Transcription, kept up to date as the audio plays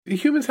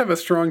Humans have a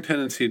strong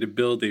tendency to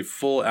build a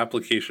full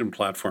application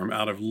platform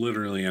out of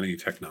literally any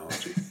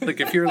technology. Like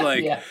if you're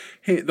like, Yeah.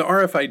 hey, the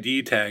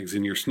RFID tags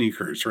in your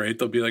sneakers, right?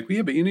 They'll be like,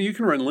 yeah, but you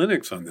can run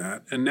Linux on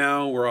that. And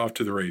now we're off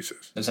to the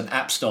races. There's an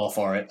app store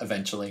for it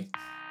eventually.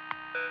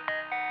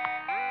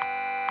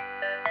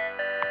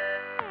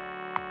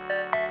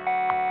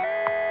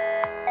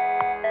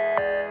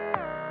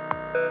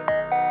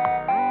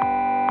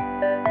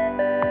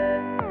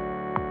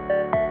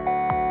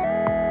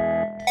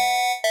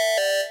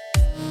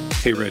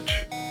 Hey, Rich.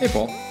 Hey,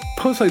 Paul.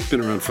 Postlight's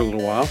been around for a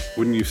little while,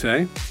 wouldn't you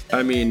say?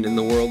 I mean, in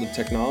the world of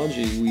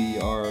technology, we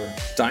are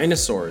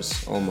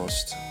dinosaurs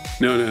almost.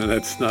 No,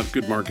 that's not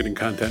good marketing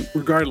content.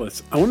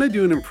 Regardless, I want to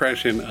do an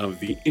impression of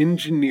the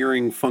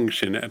engineering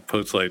function at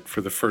Postlight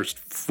for the first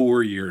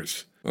 4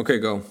 years. Okay,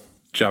 go.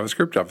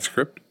 JavaScript,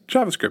 JavaScript,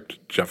 JavaScript,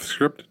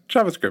 JavaScript,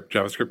 JavaScript,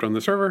 JavaScript on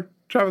the server,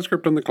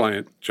 JavaScript on the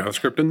client,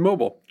 JavaScript on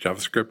mobile,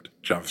 JavaScript,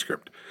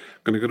 JavaScript.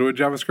 I'm going to go to a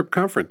JavaScript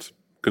conference.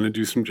 Going to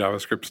do some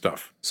JavaScript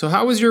stuff. So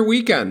how was your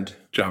weekend?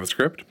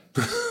 JavaScript.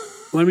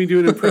 Let me do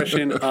an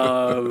impression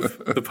of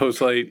the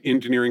Postlight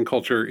engineering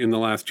culture in the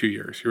last 2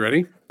 years. You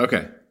ready?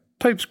 Okay.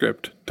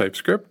 TypeScript,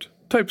 TypeScript,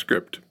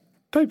 TypeScript,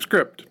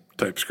 TypeScript,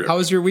 TypeScript. How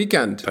was your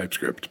weekend?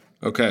 TypeScript.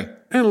 Okay.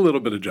 And a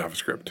little bit of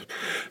JavaScript.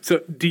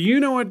 So do you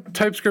know what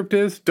TypeScript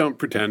is? Don't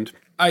pretend.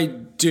 I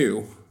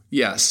do.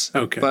 Yes.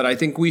 Okay. But I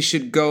think we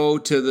should go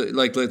to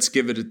let's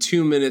give it a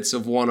 2 minutes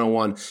of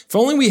 101. If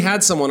only we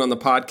had someone on the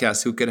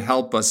podcast who could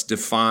help us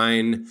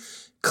define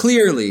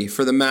clearly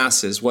for the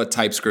masses what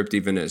TypeScript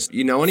even is.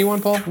 You know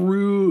anyone, Paul?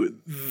 Through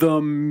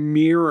the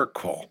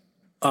miracle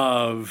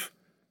of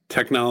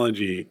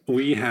technology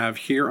we have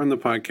here on the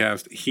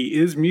podcast, he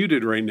is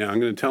muted right now. I'm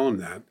going to tell him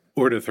that.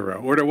 Orta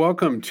Therox. Orta,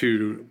 welcome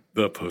to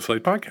the Postlight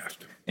podcast.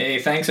 Hey,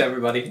 thanks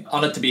everybody.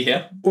 Honored to be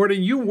here. Orta,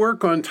 you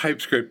work on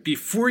TypeScript.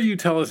 Before you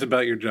tell us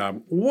about your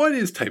job, what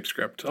is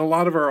TypeScript? A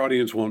lot of our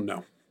audience won't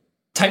know.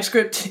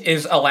 TypeScript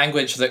is a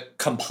language that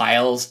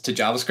compiles to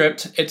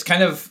JavaScript. It's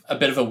kind of a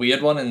bit of a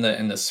weird one in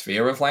the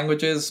sphere of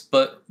languages,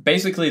 but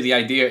basically the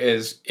idea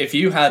is if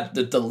you had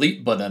the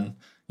delete button,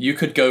 you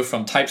could go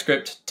from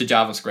TypeScript to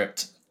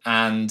JavaScript,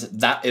 and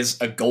that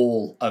is a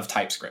goal of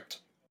TypeScript.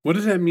 What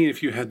does that mean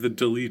if you had the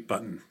delete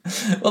button?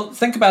 Well,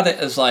 think about it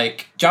as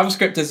like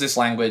JavaScript is this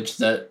language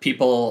that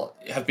people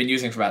have been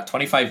using for about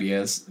 25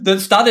 years that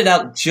started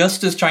out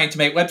just as trying to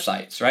make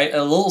websites, right?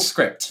 A little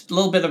script, a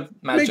little bit of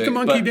magic. Make the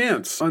monkey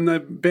dance on the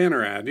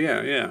banner ad.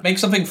 Yeah. Make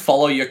something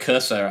follow your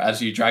cursor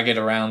as you drag it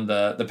around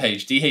the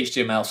page,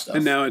 DHTML stuff.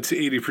 And now it's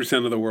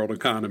 80% of the world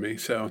economy,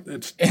 so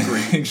it's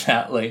great.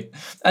 Exactly.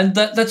 And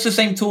that's the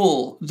same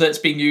tool that's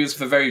being used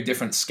for very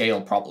different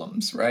scale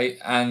problems, right?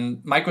 And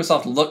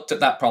Microsoft looked at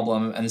that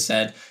problem and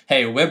said,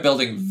 hey, we're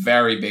building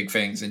very big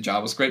things in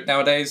JavaScript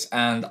nowadays,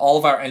 and all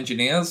of our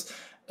engineers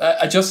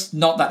are just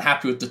not that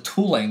happy with the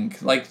tooling.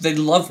 Like, they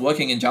love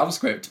working in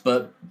JavaScript,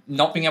 but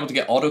not being able to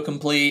get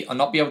autocomplete or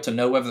not be able to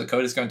know whether the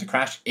code is going to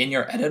crash in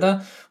your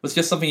editor was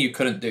just something you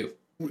couldn't do.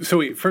 So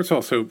wait, first of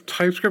all, so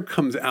TypeScript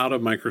comes out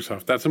of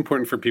Microsoft. That's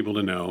important for people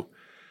to know.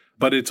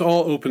 But it's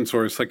all open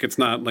source. Like, it's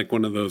not like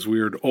one of those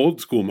weird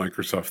old school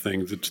Microsoft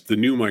things. It's the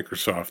new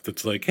Microsoft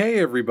that's like, hey,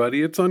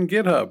 everybody, it's on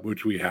GitHub,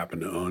 which we happen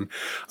to own.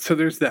 So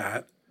there's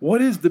that.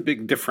 What is the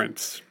big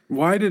difference?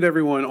 Why did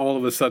everyone all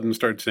of a sudden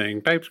start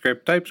saying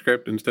TypeScript,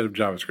 TypeScript instead of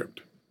JavaScript?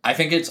 I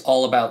think it's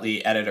all about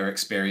the editor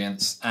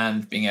experience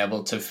and being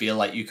able to feel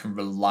like you can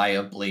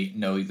reliably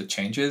know the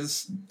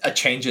changes. A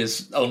change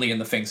is only in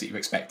the things that you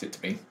expect it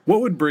to be.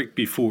 What would break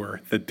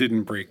before that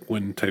didn't break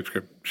when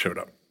TypeScript showed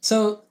up?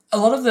 So a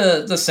lot of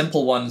the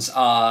simple ones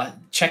are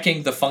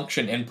checking the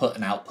function input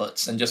and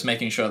outputs and just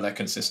making sure they're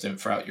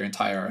consistent throughout your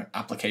entire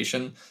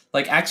application.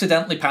 Like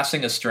accidentally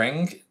passing a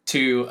string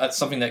to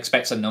something that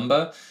expects a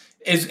number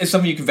is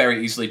something you can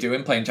very easily do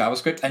in plain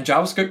JavaScript. And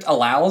JavaScript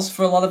allows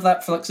for a lot of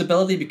that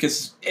flexibility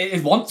because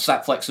it wants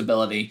that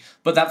flexibility,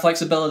 but that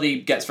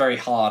flexibility gets very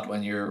hard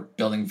when you're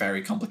building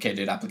very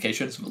complicated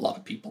applications with a lot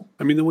of people.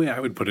 I mean, the way I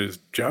would put it is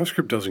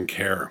JavaScript doesn't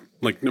care.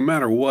 Like, no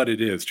matter what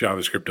it is,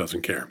 JavaScript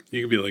doesn't care.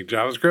 You could be like,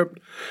 JavaScript,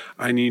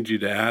 I need you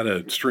to add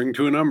a string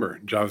to a number.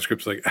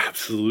 JavaScript's like,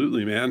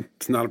 absolutely, man.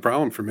 It's not a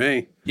problem for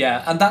me.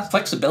 Yeah, and that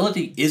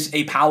flexibility is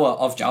a power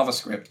of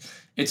JavaScript.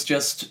 It's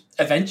just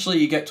eventually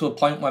you get to a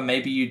point where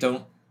maybe you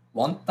don't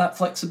want that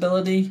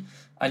flexibility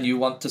and you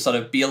want to sort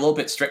of be a little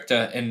bit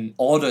stricter in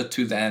order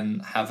to then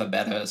have a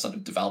better sort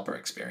of developer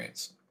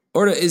experience.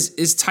 Orta,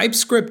 is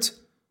TypeScript,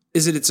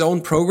 is it its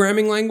own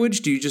programming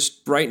language? Do you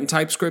just write in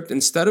TypeScript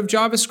instead of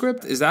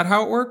JavaScript? Is that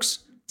how it works?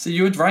 So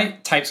you would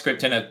write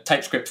TypeScript in a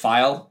TypeScript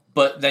file,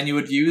 but then you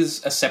would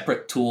use a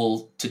separate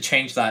tool to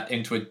change that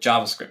into a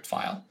JavaScript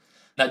file.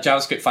 That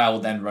JavaScript file will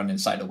then run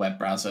inside a web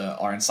browser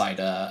or inside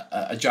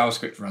a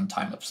JavaScript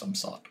runtime of some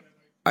sort.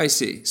 I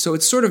see. So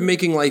it's sort of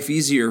making life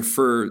easier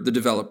for the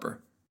developer.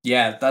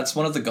 Yeah, that's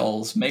one of the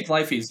goals. Make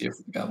life easier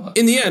for the developer.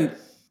 In the end,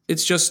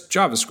 it's just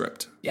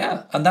JavaScript.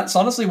 Yeah, and that's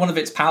honestly one of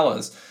its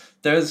powers.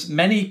 There's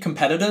many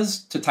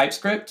competitors to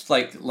TypeScript,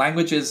 like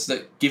languages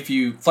that give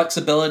you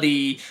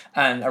flexibility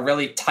and a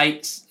really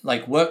tight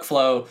like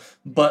workflow,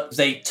 but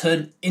they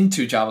turn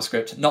into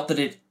JavaScript, not that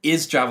it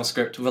is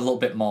JavaScript with a little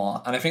bit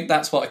more. And I think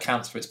that's what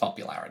accounts for its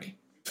popularity.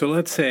 So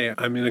let's say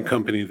I'm in a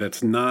company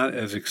that's not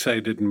as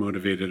excited and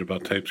motivated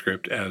about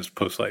TypeScript as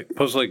Postlight.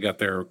 Postlight got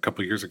there a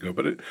couple of years ago,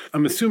 but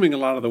I'm assuming a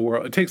lot of the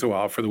world, it takes a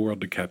while for the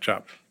world to catch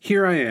up.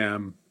 Here I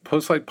am,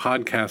 Postlight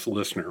podcast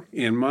listener,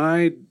 and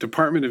my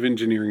department of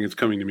engineering is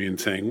coming to me and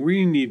saying,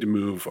 we need to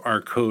move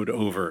our code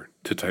over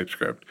to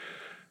TypeScript.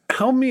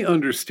 Help me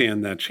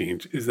understand that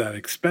change. Is that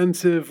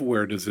expensive?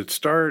 Where does it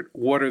start?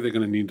 What are they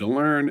going to need to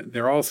learn?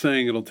 They're all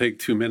saying it'll take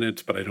 2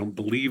 minutes, but I don't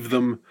believe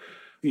them.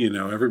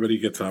 Everybody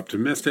gets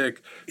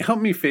optimistic.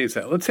 Help me phase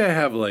that. Let's say I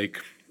have like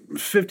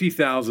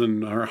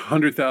 50,000 or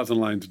 100,000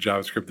 lines of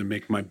JavaScript that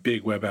make my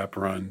big web app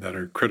run that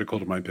are critical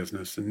to my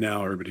business. And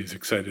now everybody's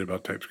excited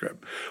about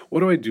TypeScript.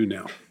 What do I do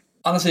now?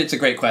 Honestly, it's a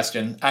great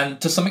question.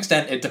 And to some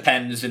extent, it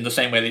depends in the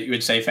same way that you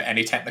would say for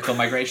any technical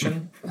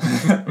migration,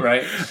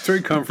 right? It's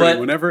very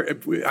comforting.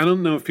 I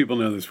don't know if people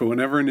know this, but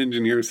whenever an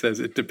engineer says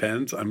it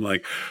depends, I'm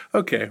like,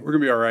 okay, we're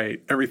going to be all right.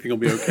 Everything will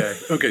be okay.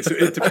 Okay, so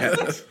it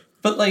depends.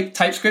 But like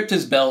TypeScript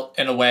is built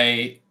in a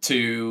way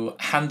to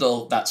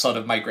handle that sort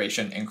of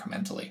migration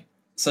incrementally.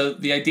 So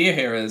the idea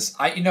here is,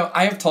 I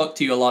have talked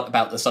to you a lot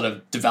about the sort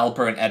of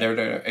developer and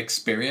editor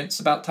experience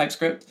about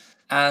TypeScript,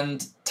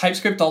 and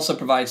TypeScript also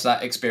provides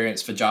that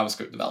experience for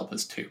JavaScript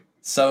developers too.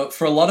 So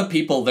for a lot of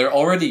people, they're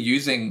already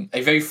using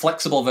a very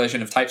flexible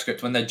version of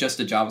TypeScript when they're just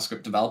a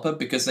JavaScript developer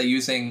because they're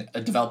using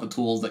a developer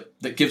tool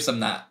that gives them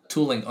that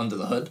tooling under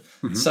the hood.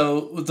 Mm-hmm.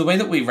 So the way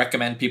that we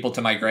recommend people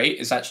to migrate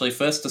is actually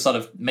first to sort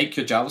of make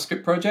your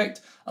JavaScript project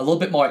a little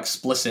bit more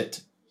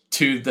explicit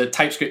to the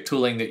TypeScript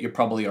tooling that you're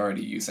probably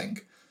already using.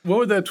 What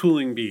would that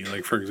tooling be,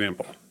 like, for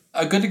example?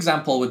 A good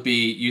example would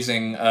be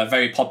using a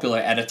very popular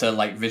editor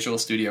like Visual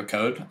Studio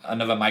Code,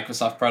 another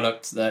Microsoft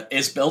product that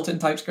is built in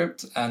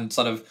TypeScript, and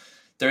sort of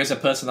there is a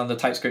person on the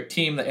TypeScript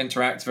team that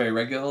interacts very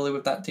regularly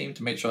with that team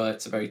to make sure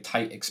it's a very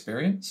tight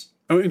experience.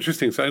 Oh,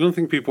 interesting. So I don't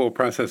think people will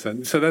process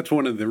that. So that's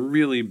one of the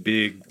really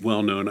big,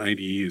 well-known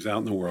IDEs out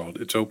in the world.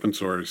 It's open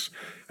source.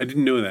 I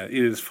didn't know that.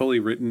 It is fully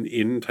written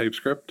in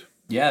TypeScript?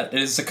 Yeah,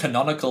 it is a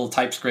canonical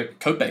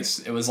TypeScript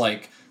codebase. It was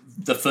like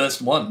the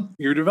first one.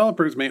 Your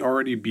developers may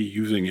already be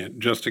using it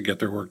just to get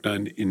their work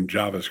done in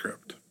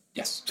JavaScript.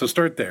 Yes. So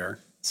start there.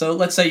 So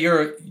let's say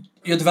your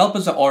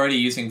developers are already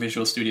using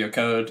Visual Studio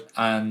Code,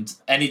 and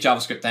any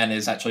JavaScript then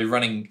is actually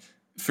running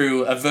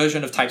through a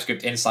version of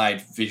TypeScript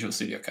inside Visual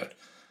Studio Code.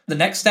 The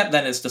next step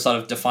then is to sort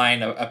of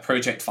define a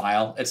project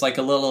file. It's like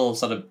a little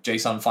sort of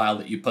JSON file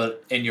that you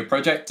put in your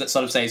project that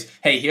sort of says,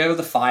 hey, here are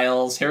the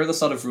files, here are the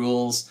sort of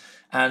rules,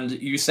 and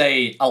you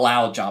say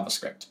allow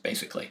JavaScript,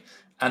 basically.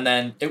 And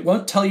then it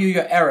won't tell you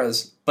your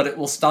errors, but it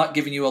will start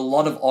giving you a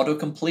lot of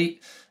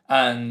autocomplete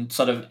and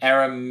sort of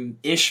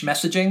error-ish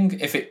messaging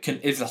if it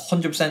is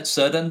 100%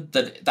 certain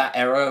that that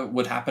error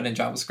would happen in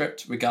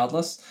JavaScript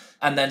regardless.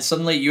 And then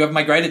suddenly you have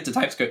migrated to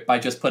TypeScript by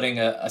just putting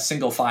a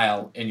single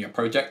file in your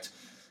project.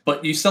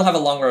 But you still have a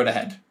long road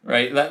ahead,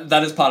 right?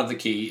 That is part of the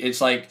key.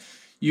 It's like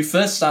you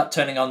first start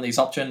turning on these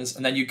options,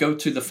 and then you go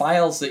to the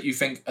files that you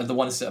think are the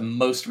ones that are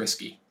most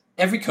risky.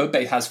 Every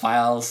codebase has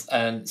files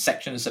and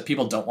sections that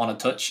people don't want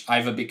to touch,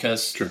 either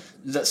because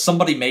that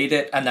somebody made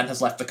it and then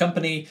has left the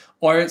company,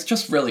 or it's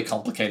just really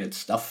complicated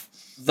stuff.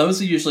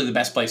 Those are usually the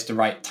best place to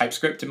write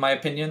TypeScript, in my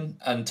opinion,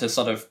 and to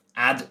sort of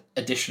add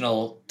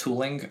additional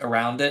tooling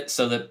around it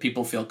so that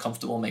people feel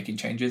comfortable making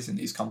changes in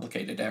these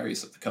complicated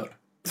areas of the code.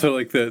 So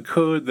like the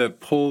code that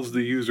pulls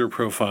the user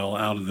profile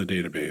out of the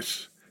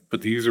database,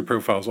 but the user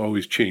profile is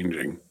always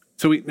changing.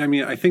 So,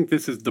 I think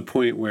this is the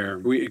point where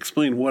we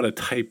explain what a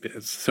type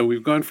is. So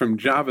we've gone from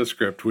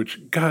JavaScript,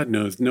 which God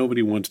knows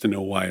nobody wants to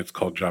know why it's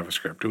called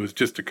JavaScript. It was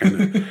just to kind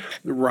of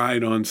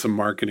ride on some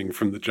marketing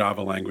from the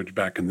Java language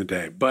back in the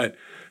day. But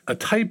a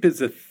type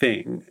is a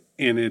thing,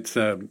 and it's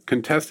a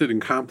contested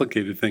and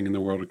complicated thing in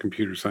the world of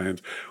computer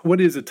science. What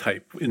is a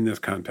type in this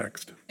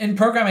context? In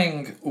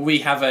programming, we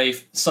have a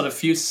sort of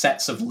few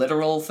sets of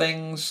literal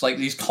things, like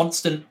these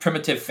constant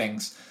primitive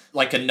things,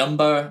 like a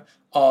number,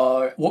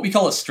 or what we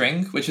call a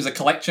string, which is a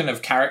collection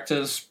of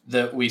characters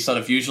that we sort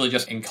of usually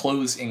just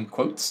enclose in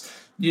quotes.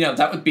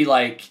 That would be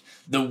like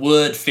the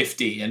word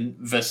 50 and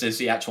versus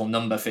the actual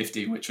number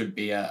 50, which would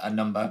be a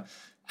number.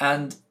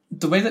 And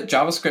the way that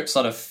JavaScript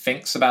sort of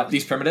thinks about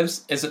these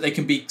primitives is that they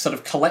can be sort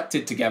of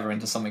collected together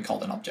into something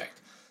called an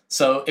object.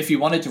 So if you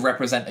wanted to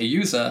represent a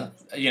user,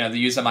 the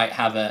user might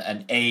have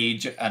an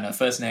age and a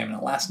first name and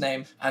a last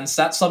name. And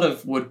so that sort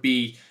of would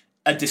be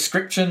a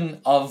description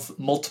of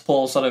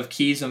multiple sort of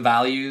keys and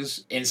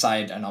values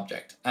inside an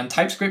object. And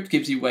TypeScript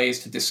gives you ways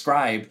to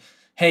describe,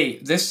 hey,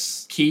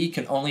 this key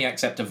can only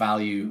accept a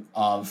value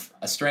of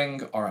a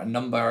string or a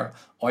number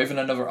or even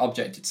another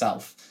object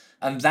itself.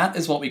 And that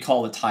is what we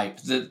call a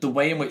type, the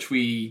way in which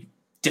we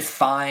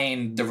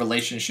define the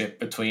relationship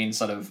between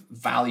sort of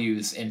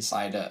values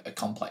inside a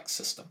complex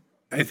system.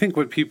 I think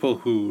what people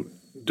who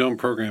don't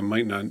program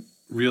might not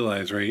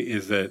realize, right,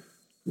 is that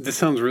This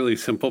sounds really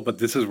simple, but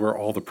this is where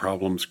all the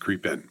problems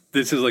creep in.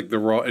 This is like the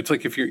raw. It's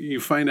like if you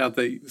find out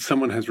that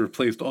someone has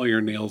replaced all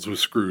your nails with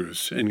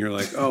screws, and you're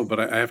like, oh, but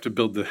I have to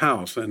build the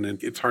house, and then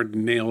it's hard to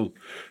nail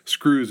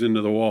screws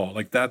into the wall.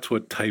 Like that's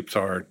what types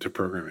are to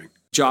programming.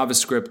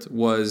 JavaScript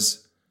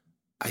was,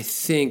 I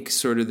think,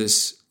 sort of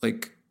this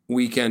like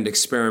weekend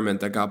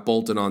experiment that got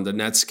bolted onto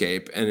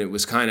Netscape, and it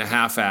was kind of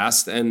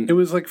half-assed. And it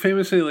was like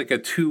famously like a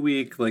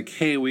 2-week, like,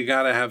 hey, we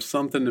got to have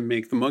something to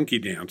make the monkey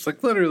dance.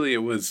 Like literally it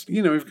was,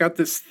 we've got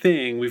this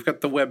thing, we've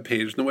got the web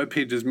page, and the web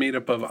page is made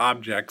up of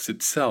objects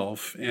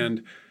itself.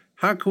 And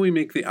how can we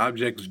make the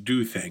objects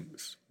do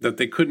things that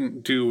they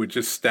couldn't do with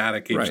just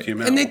static HTML?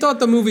 Right. And they thought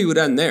the movie would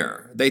end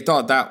there. They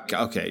thought that,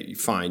 okay,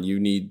 fine, you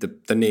need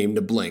the name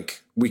to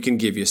blink. We can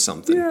give you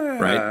something,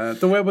 right?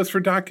 The web was for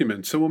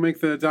documents, so we'll make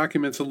the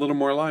documents a little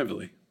more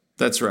lively.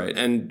 That's right.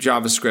 And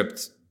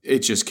JavaScript, it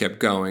just kept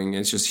going.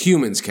 It's just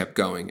humans kept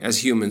going,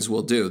 as humans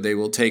will do. They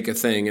will take a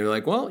thing and be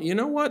like, well, you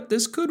know what?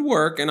 This could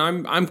work, and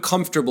I'm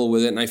comfortable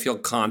with it, and I feel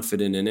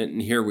confident in it,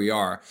 and here we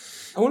are.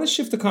 I want to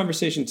shift the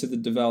conversation to the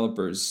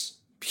developers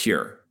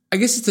here. I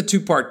guess it's a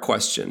two-part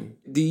question.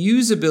 The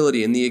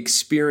usability and the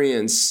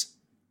experience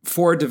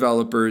for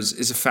developers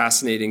is a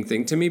fascinating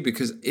thing to me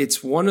because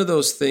it's one of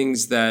those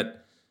things that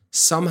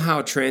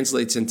somehow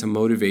translates into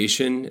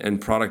motivation and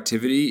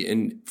productivity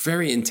in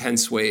very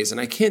intense ways.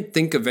 And I can't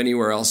think of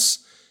anywhere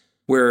else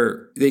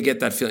where they get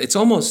that feeling. It's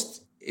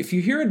almost, if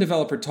you hear a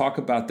developer talk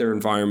about their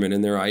environment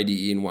and their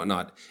IDE and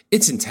whatnot,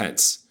 it's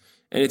intense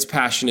and it's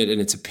passionate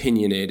and it's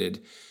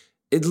opinionated.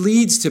 It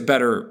leads to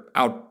better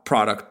out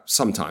product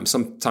sometimes.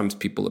 Sometimes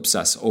people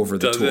obsess over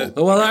the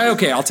tool. Well,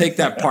 I'll take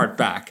that part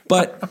back.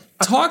 But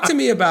talk to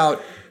me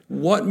about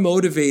what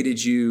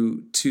motivated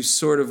you to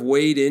sort of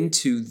wade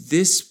into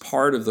this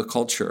part of the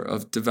culture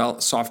of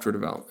software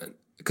development?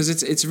 Because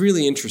it's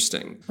really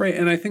interesting. Right,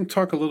 and I think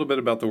talk a little bit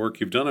about the work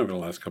you've done over the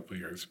last couple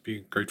of years. It'd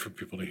be great for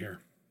people to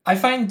hear. I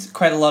find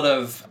quite a lot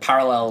of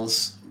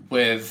parallels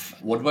with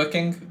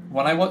woodworking.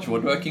 When I watch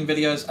woodworking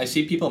videos, I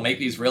see people make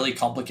these really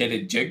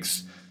complicated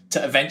jigs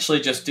to eventually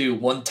just do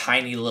one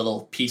tiny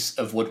little piece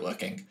of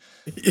woodworking.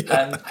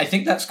 Yeah. And I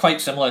think that's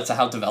quite similar to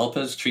how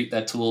developers treat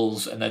their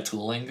tools and their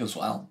tooling as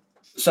well.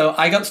 So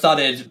I got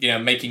started,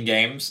 making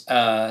games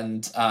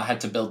and had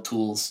to build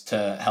tools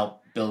to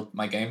help build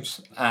my games.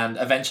 And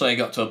eventually I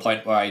got to a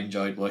point where I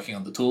enjoyed working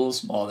on the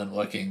tools more than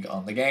working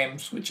on the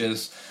games,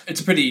 it's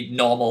a pretty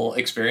normal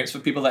experience for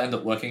people that end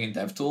up working in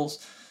dev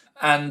tools.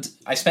 And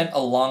I spent a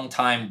long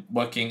time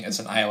working as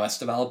an iOS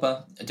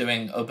developer,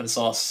 doing open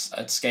source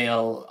at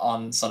scale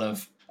on sort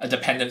of a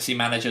dependency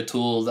manager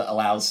tool that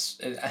allows,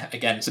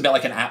 again, it's a bit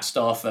like an app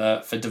store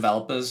for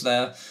developers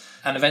there.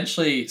 And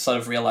eventually sort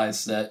of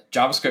realized that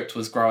JavaScript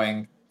was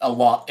growing a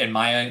lot in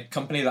my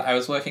company that I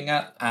was working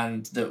at,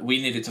 and that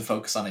we needed to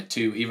focus on it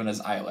too, even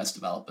as iOS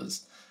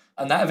developers.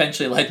 And that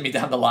eventually led me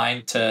down the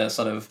line to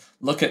sort of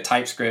look at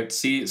TypeScript,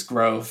 see its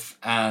growth,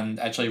 and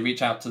actually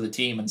reach out to the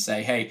team and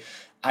say, hey,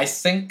 I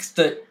think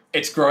that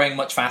it's growing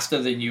much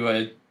faster than you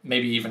were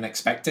maybe even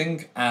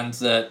expecting, and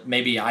that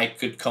maybe I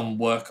could come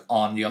work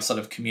on your sort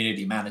of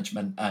community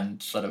management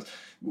and sort of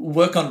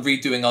work on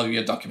redoing all of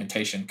your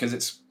documentation, because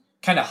it's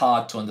kind of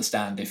hard to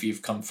understand if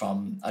you've come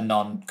from a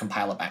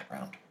non-compiler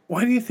background.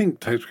 Why do you think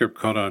TypeScript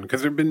caught on?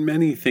 Because there have been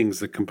many things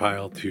that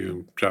compile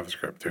to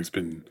JavaScript. There's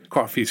been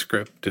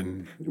CoffeeScript,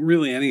 and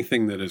really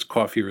anything that is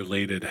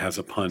coffee-related has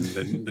a pun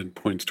that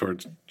points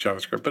towards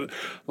JavaScript. But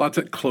lots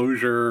of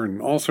Clojure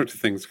and all sorts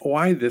of things.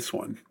 Why this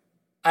one?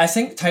 I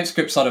think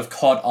TypeScript sort of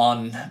caught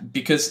on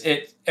because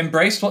it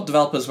embraced what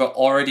developers were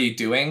already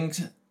doing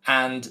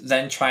and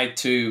then tried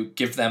to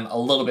give them a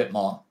little bit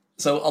more.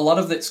 So a lot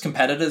of its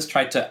competitors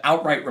tried to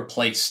outright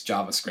replace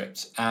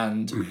JavaScript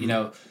and,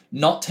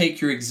 not take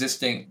your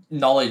existing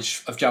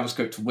knowledge of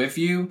JavaScript with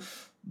you,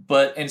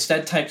 but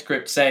instead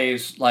TypeScript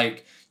says,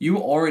 like, you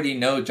already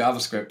know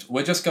JavaScript.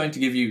 We're just going to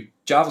give you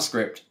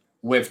JavaScript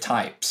with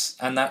types.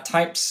 And that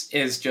types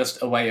is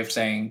just a way of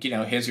saying,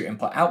 here's your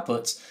input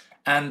outputs.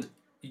 And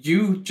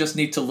you just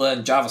need to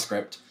learn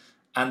JavaScript.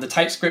 And the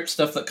TypeScript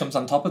stuff that comes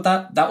on top of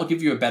that will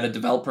give you a better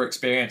developer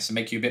experience and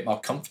make you a bit more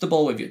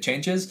comfortable with your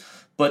changes.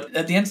 But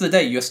at the end of the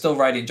day, you're still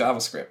writing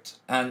JavaScript.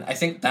 And I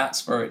think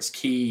that's where its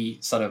key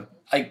sort of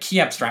a key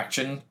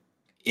abstraction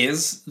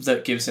is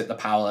that gives it the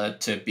power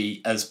to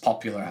be as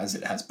popular as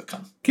it has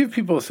become. Give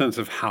people a sense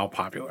of how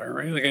popular,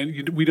 right?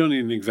 Like we don't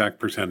need an exact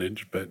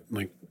percentage, but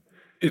like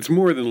it's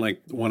more than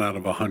like 1 out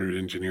of 100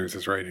 engineers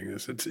is writing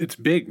this. It's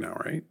big now,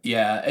 right?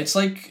 Yeah, it's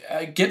like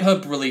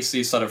GitHub release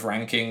these sort of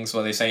rankings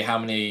where they say how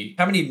many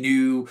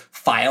new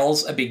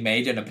files are being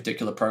made in a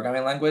particular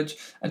programming language,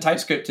 and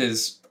TypeScript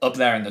is up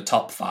there in the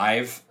top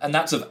 5, and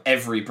that's of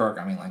every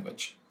programming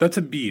language. That's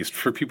a beast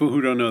for people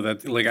who don't know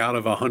that, like out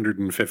of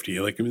 150.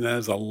 Like, I mean, that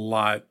is a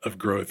lot of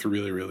growth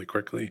really, really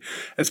quickly,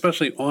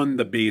 especially on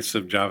the base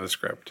of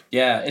JavaScript.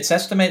 Yeah, it's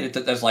estimated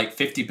that there's like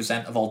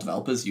 50% of all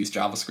developers use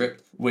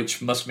JavaScript,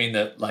 which must mean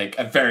that like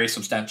a very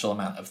substantial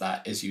amount of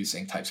that is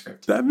using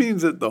TypeScript. That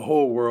means that the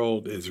whole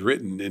world is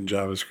written in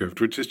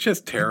JavaScript, which is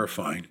just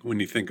terrifying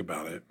when you think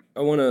about it. I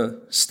want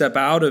to step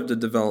out of the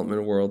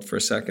development world for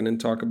a second and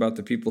talk about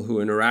the people who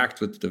interact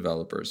with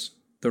developers,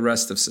 the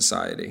rest of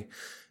society.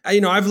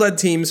 I've led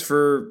teams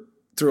through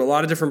a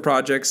lot of different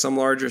projects, some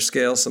larger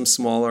scale, some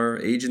smaller,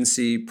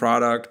 agency,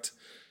 product,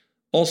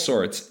 all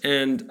sorts.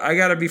 And I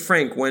got to be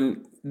frank,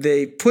 when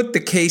they put the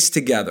case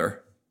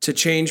together to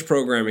change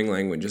programming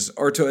languages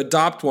or to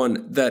adopt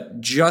one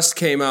that just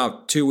came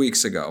out 2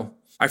 weeks ago,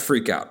 I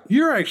freak out.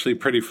 You're actually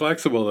pretty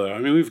flexible, though. I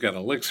mean, we've got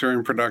Elixir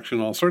in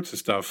production, all sorts of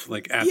stuff,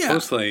 like at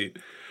Postlight.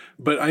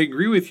 But I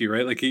agree with you,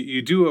 right? Like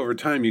you do over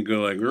time, you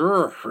go like,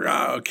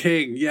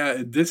 okay, yeah,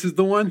 this is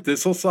the one.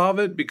 This will solve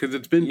it because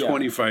it's been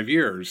 25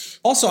 years.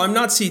 Also, I'm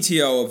not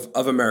CTO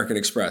of American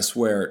Express,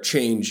 where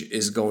change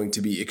is going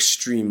to be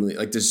extremely,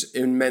 like there's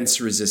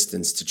immense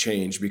resistance to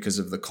change because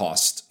of the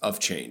cost of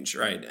change,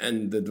 right?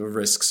 And the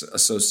risks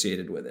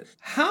associated with it.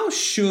 How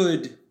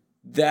should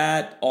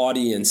that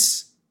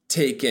audience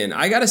take in?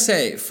 I got to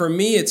say, for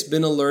me, it's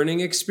been a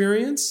learning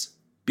experience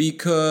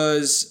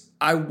because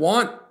I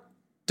want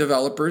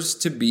developers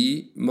to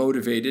be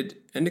motivated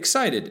and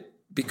excited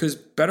because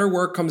better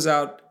work comes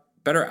out,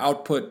 better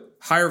output,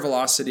 higher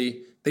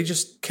velocity. They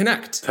just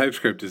connect.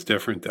 TypeScript is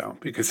different, though,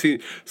 because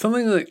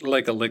something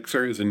like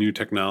Elixir is a new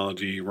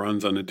technology,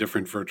 runs on a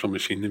different virtual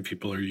machine than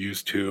people are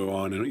used to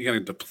on, and you got to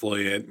deploy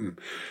it. And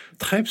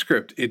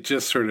TypeScript, it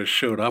just sort of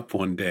showed up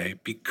one day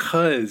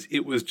because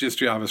it was just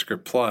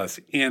JavaScript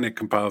Plus, and it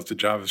compiles to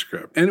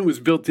JavaScript, and it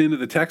was built into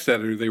the text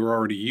editor they were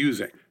already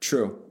using.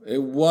 True.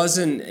 It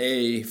wasn't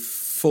a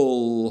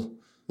full,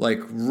 like,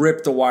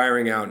 rip the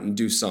wiring out and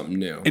do something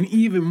new. And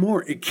even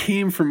more, it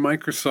came from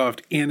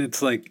Microsoft, and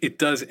it's like it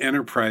does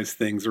enterprise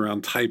things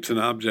around types and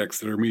objects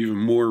that are even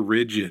more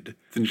rigid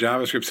than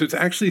JavaScript. So it's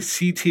actually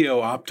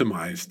CTO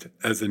optimized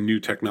as a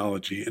new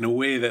technology in a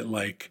way that,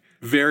 like,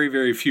 very,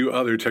 very few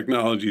other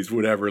technologies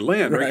would ever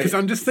land, right? Because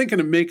I'm just thinking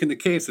of making the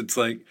case. It's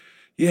like,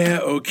 yeah,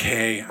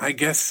 okay, I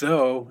guess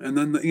so. And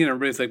then,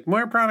 everybody's like,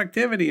 more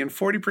productivity, and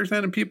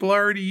 40% of people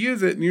already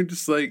use it. And you're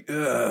just like,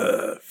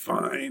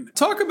 fine.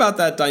 Talk about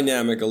that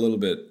dynamic a little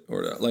bit,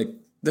 or like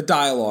the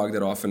dialogue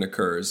that often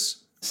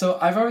occurs. So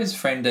I've always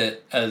framed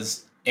it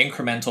as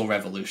incremental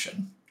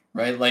revolution,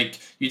 right? Like,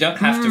 you don't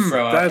have to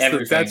throw out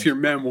everything. That's your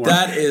memoir.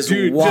 That is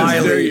Dude,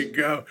 wily. There you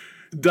go.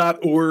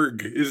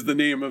 .org is the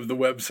name of the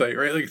website,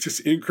 right? Like, it's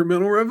just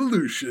incremental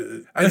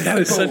revolution. That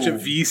is such a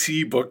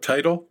VC book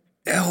title.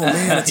 Oh,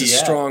 man, that's a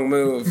strong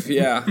move.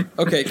 Yeah.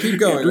 Okay, keep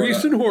going.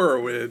 Andreessen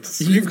Horowitz.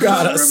 You've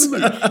got us.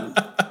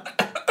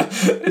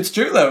 It's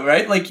true, though,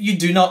 right? Like, you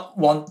do not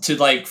want to,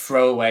 like,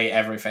 throw away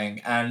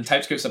everything. And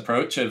TypeScript's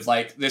approach of,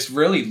 like, this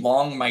really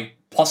long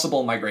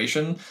possible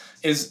migration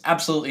is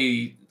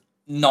absolutely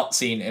not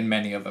seen in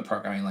many other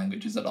programming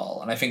languages at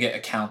all. And I think it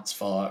accounts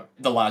for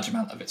the large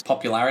amount of its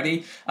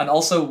popularity and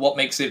also what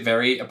makes it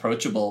very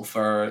approachable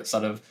for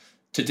sort of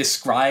to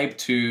describe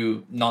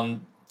to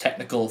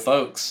non-technical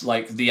folks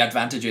like the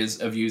advantages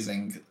of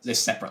using this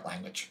separate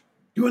language.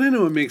 You want to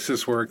know what makes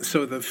this work?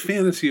 So the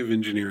fantasy of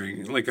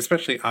engineering, like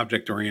especially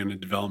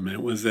object-oriented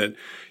development, was that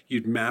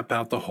you'd map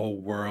out the whole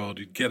world,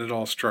 you'd get it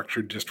all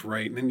structured just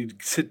right, and then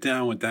you'd sit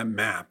down with that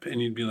map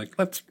and you'd be like,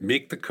 let's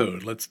make the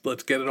code, let's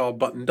get it all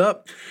buttoned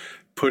up,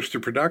 push to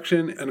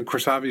production, and of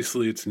course,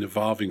 obviously, it's an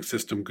evolving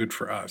system, good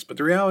for us. But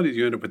the reality is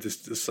you end up with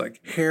this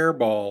like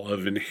hairball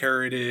of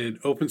inherited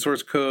open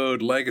source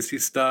code, legacy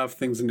stuff,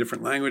 things in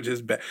different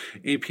languages,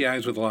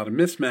 APIs with a lot of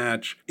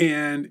mismatch,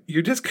 and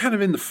you're just kind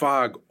of in the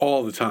fog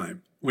all the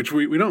time, which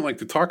we don't like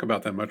to talk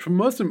about that much. But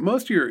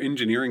most of your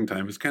engineering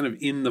time is kind of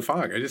in the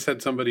fog. I just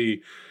had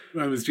somebody,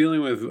 I was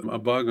dealing with a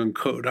bug on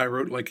code I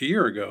wrote like a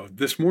year ago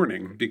this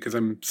morning because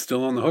I'm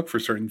still on the hook for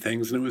certain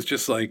things. And it was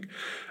just like,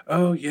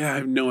 oh yeah, I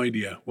have no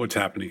idea what's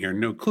happening here.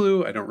 No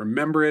clue. I don't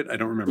remember it. I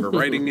don't remember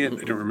writing it.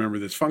 I don't remember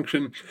this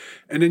function.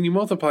 And then you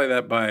multiply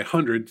that by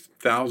hundreds,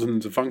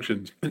 thousands of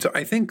functions. And so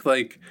I think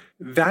like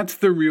that's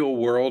the real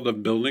world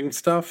of building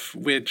stuff,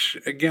 which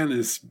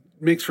again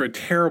makes for a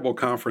terrible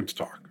conference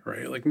talk,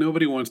 right? Like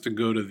nobody wants to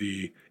go to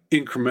the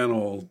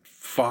incremental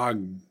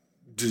fog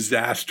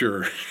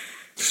disaster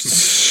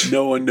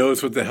no one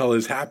knows what the hell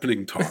is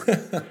happening talk.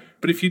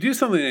 But if you do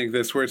something like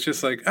this where it's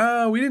just like,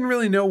 oh, we didn't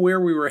really know where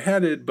we were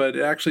headed, but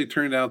it actually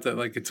turned out that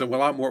like it's a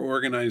lot more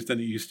organized than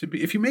it used to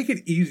be. If you make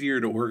it easier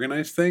to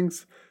organize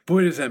things,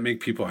 boy, does that make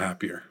people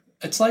happier.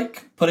 It's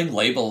like putting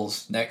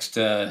labels next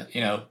to,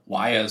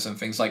 wires and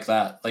things like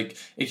that. Like,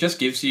 it just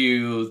gives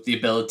you the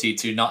ability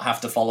to not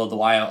have to follow the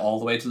wire all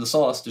the way to the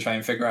source to try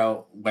and figure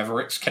out whether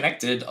it's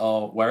connected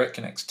or where it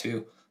connects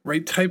to.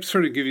 Right, types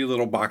sort of give you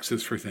little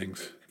boxes for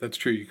things. That's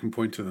true. You can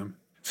point to them.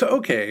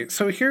 So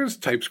here's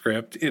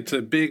TypeScript. It's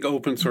a big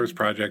open source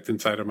project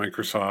inside of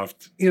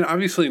Microsoft.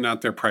 Obviously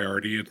not their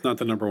priority. It's not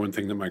the number one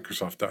thing that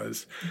Microsoft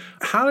does.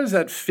 How does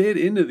that fit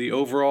into the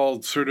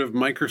overall sort of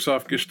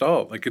Microsoft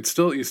gestalt? Like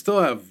you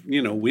still have,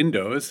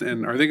 Windows,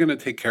 and are they going to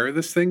take care of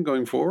this thing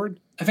going forward?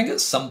 I think at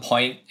some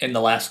point in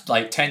the last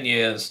 10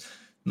 years,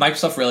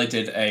 Microsoft really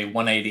did a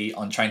 180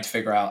 on trying to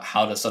figure out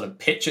how to sort of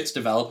pitch its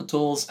developer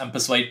tools and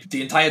persuade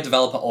the entire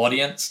developer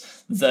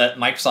audience that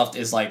Microsoft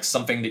is like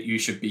something that you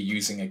should be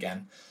using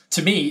again.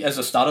 To me, as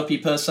a startup-y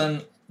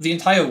person, the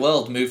entire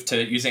world moved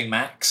to using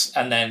Macs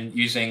and then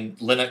using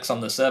Linux on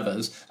the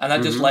servers, and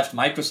that just left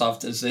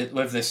Microsoft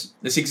with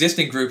this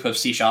existing group of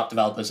C#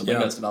 developers and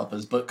Windows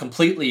developers, but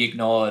completely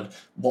ignored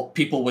what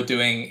people were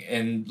doing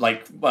in,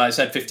 I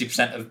said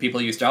 50% of people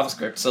use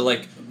JavaScript. So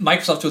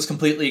Microsoft was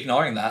completely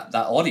ignoring that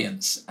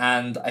audience.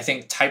 And I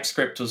think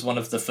TypeScript was one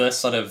of the first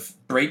sort of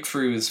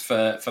breakthroughs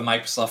for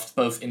Microsoft,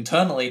 both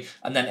internally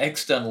and then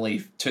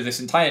externally, to this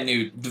entire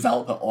new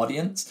developer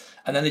audience.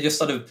 And then they just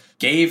sort of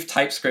gave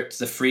TypeScript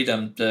the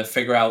freedom to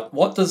figure out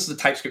what does the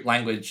TypeScript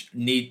language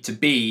need to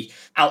be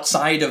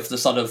outside of the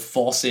sort of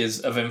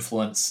forces of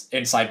influence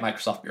inside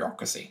Microsoft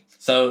bureaucracy.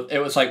 So it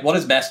was what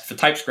is best for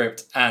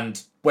TypeScript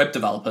and web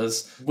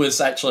developers was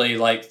actually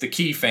the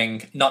key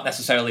thing, not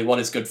necessarily what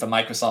is good for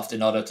Microsoft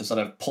in order to sort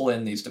of pull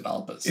in these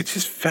developers. It's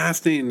just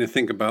fascinating to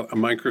think about a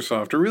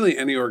Microsoft or really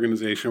any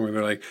organization where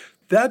they're like,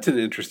 that's an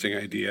interesting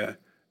idea.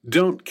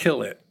 Don't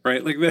kill it,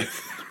 right?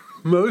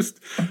 Most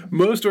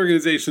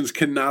organizations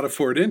cannot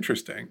afford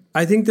interesting.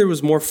 I think there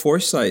was more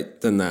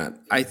foresight than that.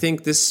 I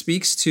think this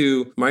speaks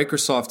to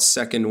Microsoft's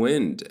second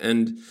wind.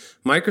 And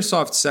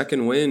Microsoft's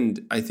second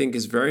wind, I think,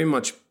 is very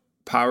much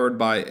powered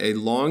by a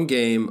long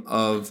game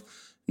of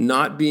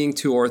not being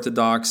too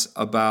orthodox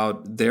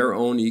about their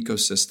own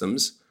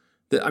ecosystems.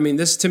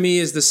 This to me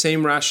is the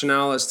same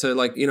rationale as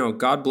to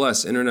God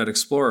bless Internet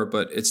Explorer,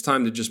 but it's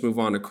time to just move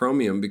on to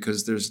Chromium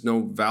because there's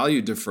no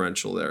value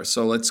differential there.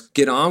 So let's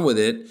get on with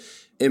it.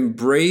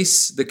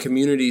 Embrace the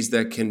communities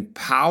that can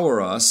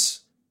power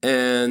us,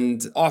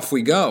 and off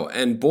we go.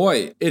 And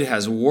boy, it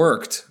has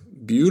worked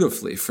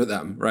beautifully for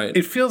them, right?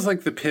 It feels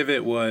like the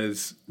pivot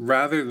was,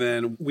 rather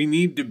than we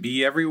need to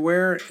be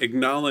everywhere,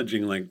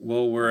 acknowledging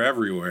we're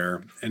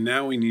everywhere, and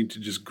now we need to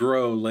just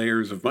grow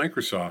layers of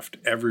Microsoft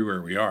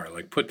everywhere we are,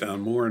 put down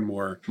more and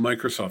more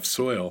Microsoft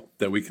soil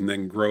that we can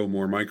then grow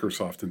more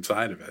Microsoft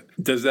inside of it.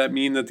 Does that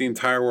mean that the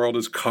entire world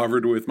is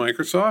covered with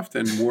Microsoft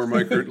and more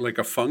like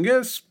a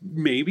fungus?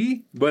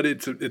 Maybe, but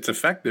it's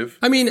effective.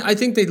 I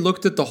think they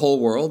looked at the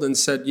whole world and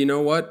said, you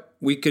know what?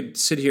 We could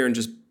sit here and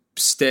just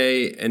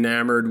stay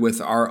enamored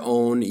with our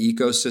own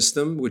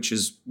ecosystem, which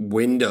is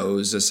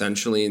Windows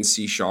essentially and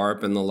C#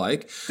 and the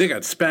like. They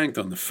got spanked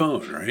on the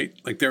phone, right?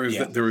 There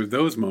were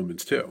those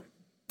moments too.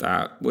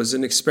 That was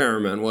an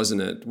experiment,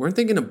 wasn't it? Weren't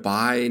they going to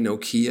buy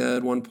Nokia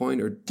at one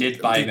point, or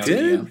did buy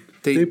Nokia?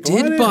 They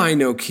did buy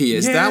Nokia.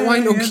 Is that why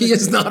Nokia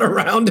is not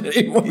around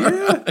anymore?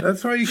 Yeah,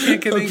 that's why you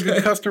can't get any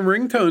good custom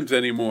ringtones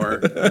anymore.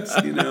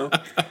 No,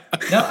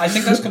 I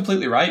think that's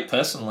completely right.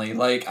 Personally,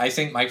 I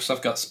think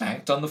Microsoft got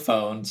spanked on the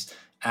phones.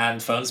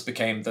 And phones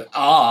became the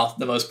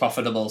most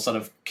profitable sort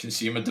of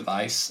consumer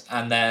device,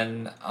 and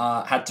then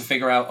had to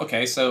figure out,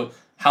 okay, so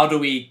how do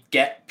we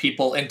get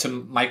people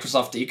into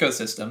Microsoft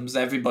ecosystems?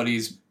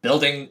 Everybody's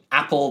building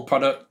Apple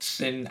products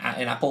in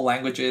Apple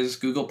languages.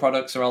 Google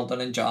products are all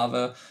done in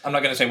Java. I'm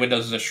not going to say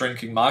Windows is a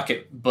shrinking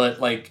market,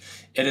 but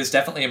it is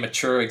definitely a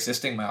mature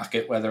existing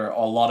market where there are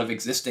a lot of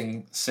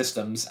existing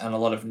systems and a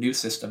lot of new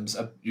systems,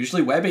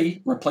 usually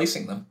webby,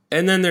 replacing them.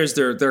 And then there's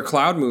their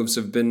cloud moves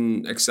have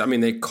been,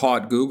 they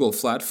caught Google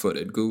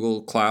flat-footed.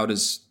 Google Cloud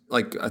is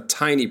a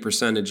tiny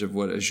percentage of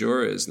what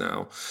Azure is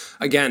now.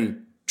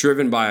 Again,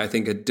 driven by, I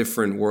think, a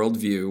different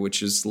worldview,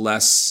 which is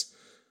less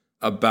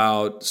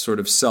about sort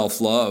of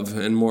self-love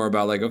and more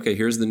about okay,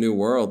 here's the new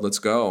world, let's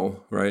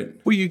go, right?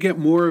 Well, you get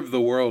more of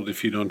the world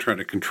if you don't try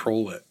to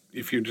control it.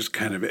 If you're just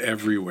kind of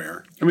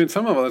everywhere.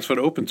 Some of that's what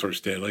open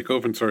source did.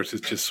 Open source is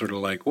just sort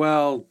of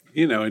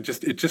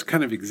it just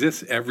kind of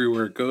exists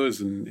everywhere it goes,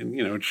 and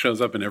it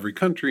shows up in every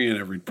country and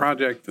every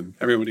project, and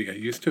everybody got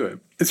used to it.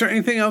 Is there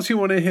anything else you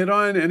want to hit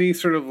on? Any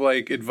sort of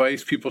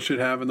advice people should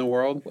have in the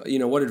world?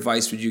 What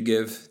advice would you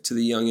give to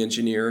the young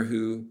engineer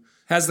who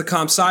has the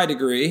comp sci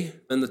degree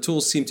and the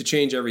tools seem to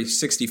change every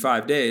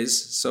 65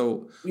 days?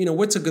 So,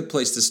 what's a good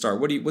place to start?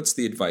 What's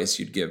the advice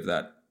you'd give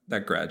that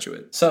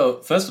graduate?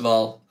 So, first of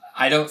all,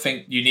 I don't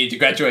think you need to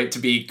graduate to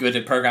be good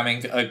at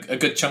programming. A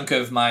good chunk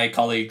of my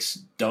colleagues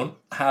don't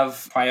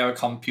have prior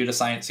computer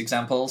science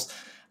examples.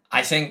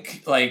 I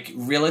think,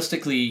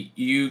 realistically,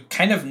 you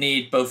kind of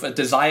need both a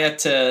desire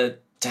to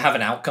have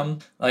an outcome.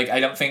 I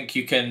don't think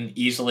you can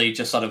easily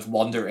just sort of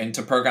wander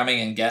into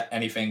programming and get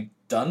anything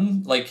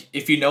done.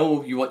 If you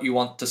know what you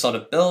want to sort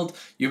of build,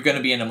 you're going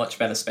to be in a much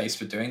better space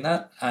for doing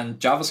that. And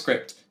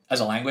JavaScript as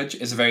a language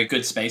is a very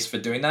good space for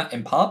doing that,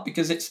 in part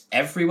because it's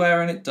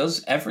everywhere and it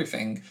does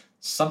everything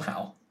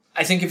somehow.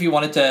 I think if you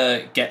wanted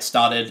to get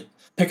started,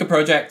 pick a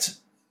project,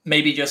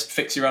 Maybe just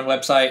fix your own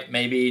website.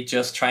 Maybe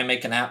just try and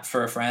make an app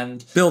for a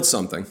friend. Build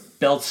something.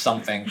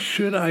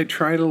 Should I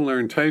try to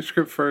learn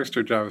TypeScript first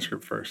or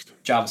JavaScript first?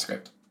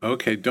 JavaScript.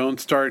 Okay, don't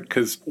start,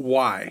 because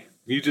why?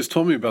 You just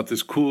told me about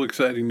this cool,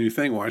 exciting new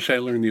thing. Why should I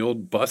learn the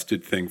old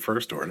busted thing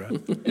first,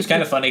 Orta? It's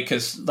kind of funny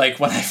because, like,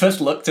 when I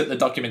first looked at the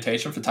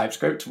documentation for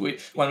TypeScript, when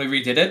we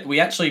redid it, we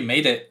actually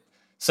made it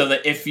so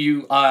that if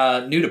you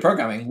are new to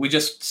programming, we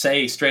just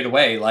say straight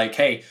away, like,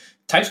 hey,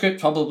 TypeScript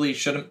probably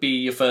shouldn't be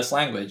your first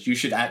language. You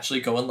should actually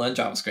go and learn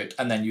JavaScript,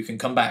 and then you can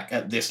come back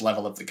at this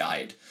level of the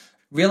guide.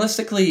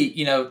 Realistically,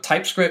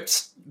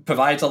 TypeScript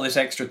provides all these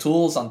extra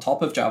tools on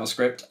top of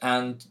JavaScript,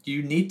 and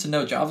you need to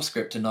know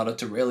JavaScript in order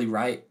to really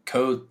write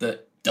code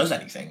that does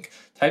anything.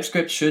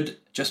 TypeScript should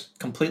just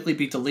completely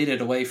be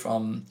deleted away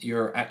from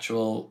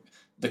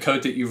the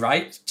code that you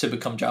write to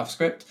become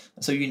JavaScript.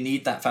 And so you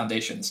need that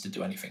foundations to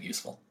do anything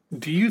useful.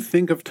 Do you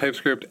think of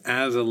TypeScript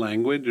as a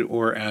language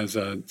or as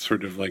a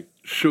sort of like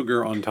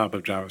sugar on top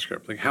of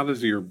JavaScript? Like, how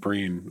does your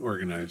brain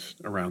organize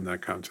around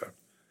that concept?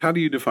 How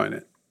do you define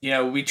it?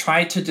 We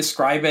try to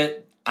describe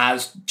it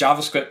as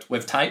JavaScript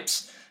with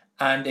types,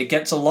 and it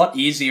gets a lot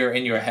easier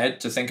in your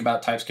head to think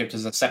about TypeScript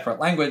as a separate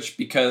language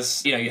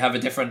because, you have a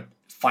different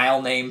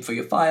file name for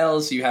your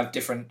files, you have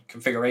different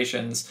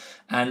configurations,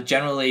 and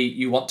generally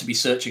you want to be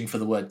searching for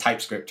the word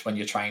TypeScript when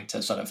you're trying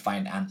to sort of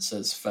find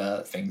answers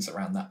for things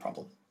around that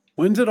problem.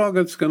 When's it all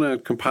going to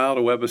compile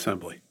to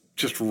WebAssembly?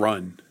 Just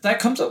run. That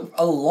comes up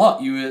a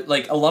lot.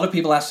 A lot of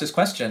people ask this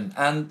question.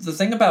 And the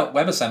thing about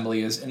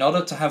WebAssembly is in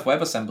order to have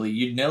WebAssembly,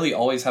 you nearly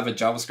always have a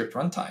JavaScript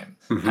runtime.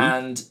 Mm-hmm.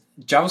 And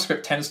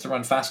JavaScript tends to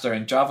run faster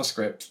in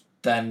JavaScript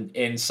than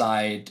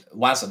inside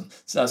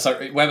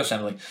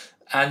WebAssembly.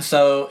 And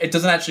so it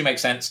doesn't actually make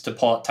sense to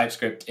port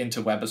TypeScript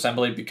into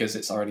WebAssembly because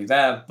it's already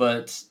there.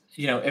 But,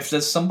 if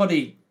there's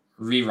somebody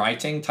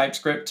rewriting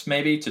TypeScript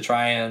maybe to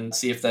try and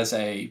see if there's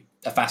a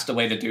faster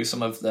way to do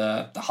some of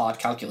the hard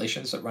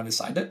calculations that run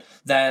inside it,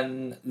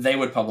 then they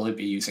would probably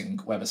be using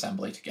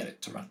WebAssembly to get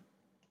it to run.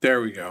 There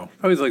we go.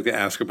 I always like to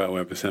ask about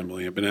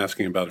WebAssembly. I've been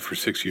asking about it for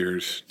 6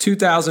 years.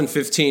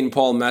 2015,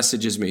 Paul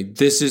messages me,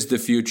 this is the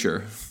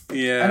future.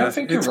 Yeah. I don't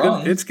think you're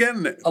wrong. It's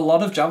getting it. A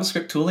lot of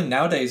JavaScript tooling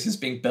nowadays is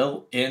being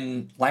built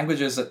in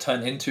languages that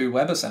turn into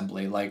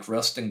WebAssembly, like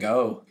Rust and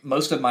Go.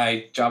 Most of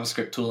my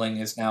JavaScript tooling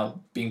is now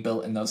being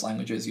built in those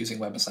languages using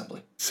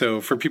WebAssembly. So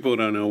for people who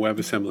don't know,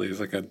 WebAssembly is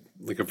like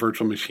a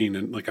virtual machine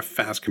and like a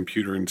fast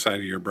computer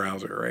inside of your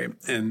browser, right?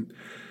 And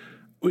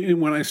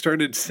when I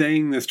started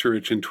saying this to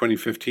Rich in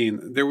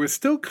 2015, there was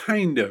still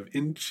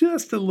in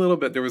just a little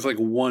bit, there was like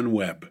one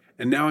web.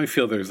 And now I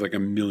feel there's like a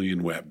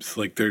million webs.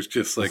 Like there's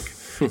just like,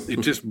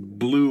 it just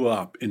blew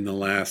up in the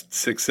last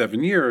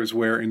 6-7 years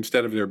where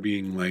instead of there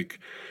being like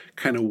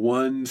kind of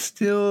one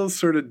still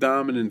sort of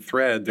dominant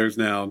thread, there's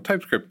now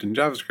TypeScript and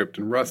JavaScript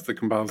and Rust that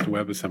compiles to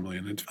WebAssembly.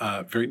 And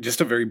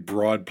it's a very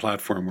broad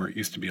platform where it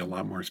used to be a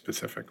lot more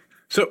specific.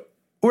 So,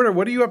 Orta,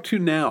 what are you up to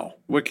now?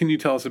 What can you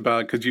tell us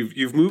about? Because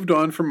you've moved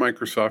on from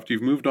Microsoft,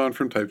 you've moved on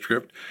from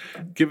TypeScript.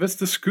 Give us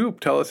the scoop.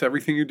 Tell us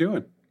everything you're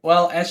doing.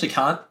 Well, I actually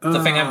can't.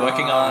 The thing I'm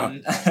working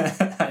on,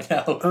 I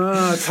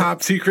know.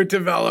 Top secret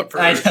developer.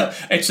 I know.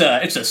 It's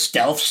a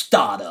stealth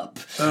startup.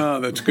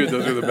 Oh, that's good.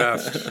 Those are the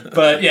best.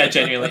 But yeah,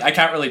 genuinely, I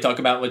can't really talk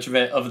about much of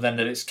it other than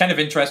that it's kind of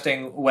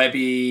interesting,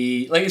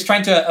 webby. Like it's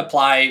trying to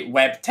apply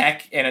web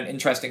tech in an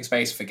interesting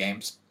space for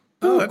games.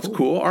 Oh, that's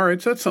cool. All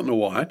right, so that's something to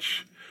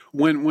watch.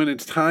 When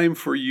it's time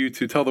for you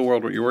to tell the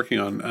world what you're working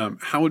on,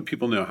 how would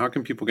people know? How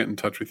can people get in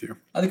touch with you?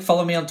 I think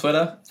follow me on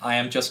Twitter. I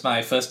am just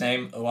my first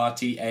name,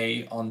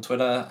 Orta, on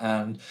Twitter.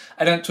 And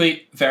I don't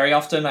tweet very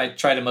often. I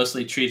try to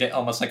mostly treat it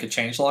almost like a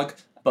changelog.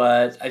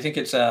 But I think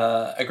it's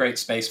a great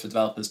space for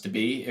developers to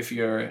be if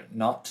you're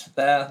not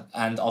there,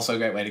 and also a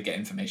great way to get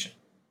information.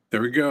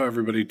 There we go,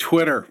 everybody.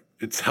 Twitter.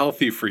 It's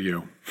healthy for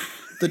you.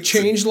 The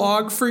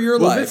changelog for your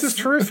life. This is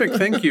terrific.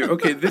 Thank you.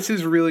 Okay, this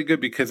is really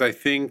good because I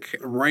think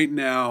right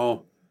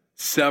now,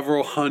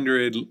 several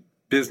hundred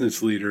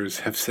business leaders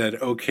have said,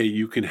 okay,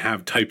 you can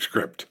have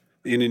TypeScript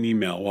in an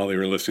email while they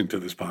were listening to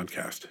this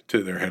podcast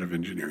to their head of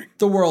engineering.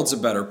 The world's a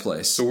better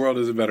place. The world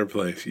is a better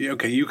place.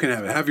 Okay, you can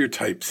have it. Have your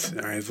types.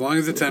 All right, as long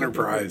as it's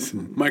enterprise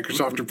and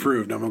Microsoft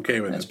approved, I'm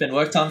okay with it. It's been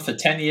worked on for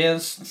 10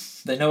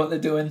 years. They know what they're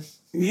doing.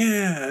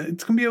 Yeah,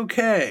 it's going to be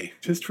okay.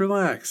 Just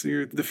relax.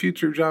 The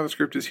future of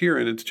JavaScript is here,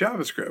 and it's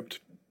JavaScript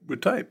with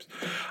types.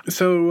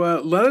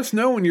 So let us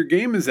know when your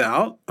game is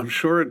out. I'm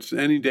sure it's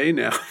any day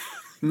now.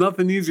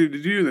 Nothing easier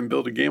to do than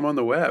build a game on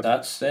the web.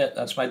 That's it.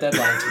 That's my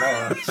deadline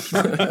tomorrow.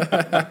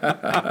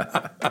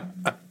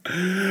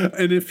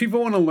 And if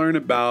people want to learn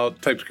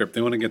about TypeScript,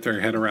 they want to get their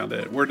head around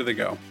it, where do they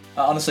go?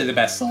 Honestly, the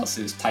best source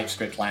is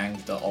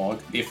typescriptlang.org,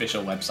 the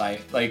official website.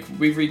 Like,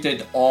 we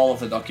redid all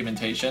of the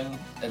documentation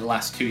in the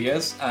last 2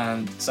 years,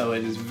 and so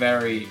it is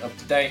very up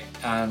to date,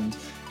 and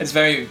it's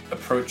very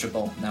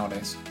approachable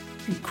nowadays.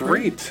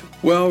 Great.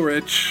 Well,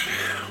 Rich,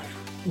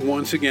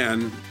 once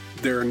again,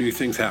 there are new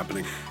things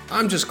happening.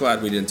 I'm just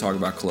glad we didn't talk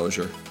about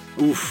Clojure.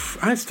 Oof,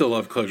 I still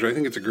love Clojure. I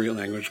think it's a great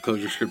language.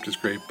 ClojureScript is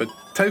great, but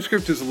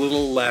TypeScript is a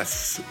little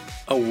less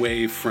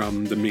away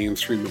from the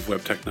mainstream of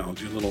web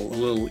technology, a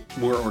little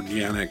more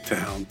organic to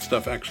how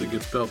stuff actually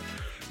gets built.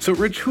 So,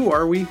 Rich, who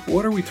are we?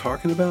 What are we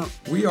talking about?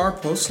 We are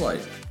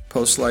Postlight.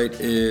 Postlight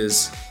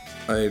is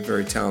a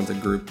very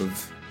talented group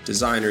of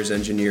designers,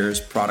 engineers,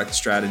 product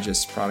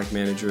strategists, product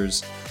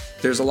managers.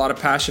 There's a lot of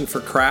passion for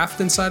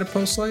craft inside of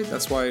Postlight.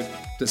 That's why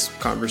this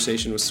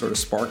conversation was sort of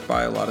sparked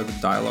by a lot of the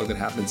dialogue that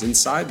happens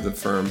inside the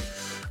firm.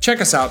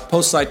 Check us out,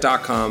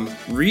 postlight.com.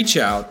 Reach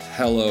out,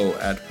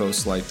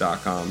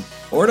 hello@postlight.com.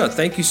 Orta,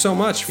 thank you so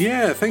much.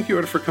 Yeah, thank you,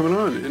 Orta, for coming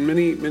on. And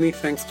many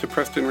thanks to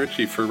Preston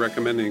Ritchie for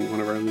recommending one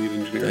of our lead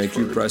engineers. Thank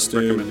you,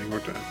 Preston. Recommending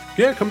Orta.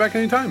 Yeah, come back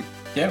anytime.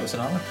 Yeah, it was an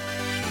honor.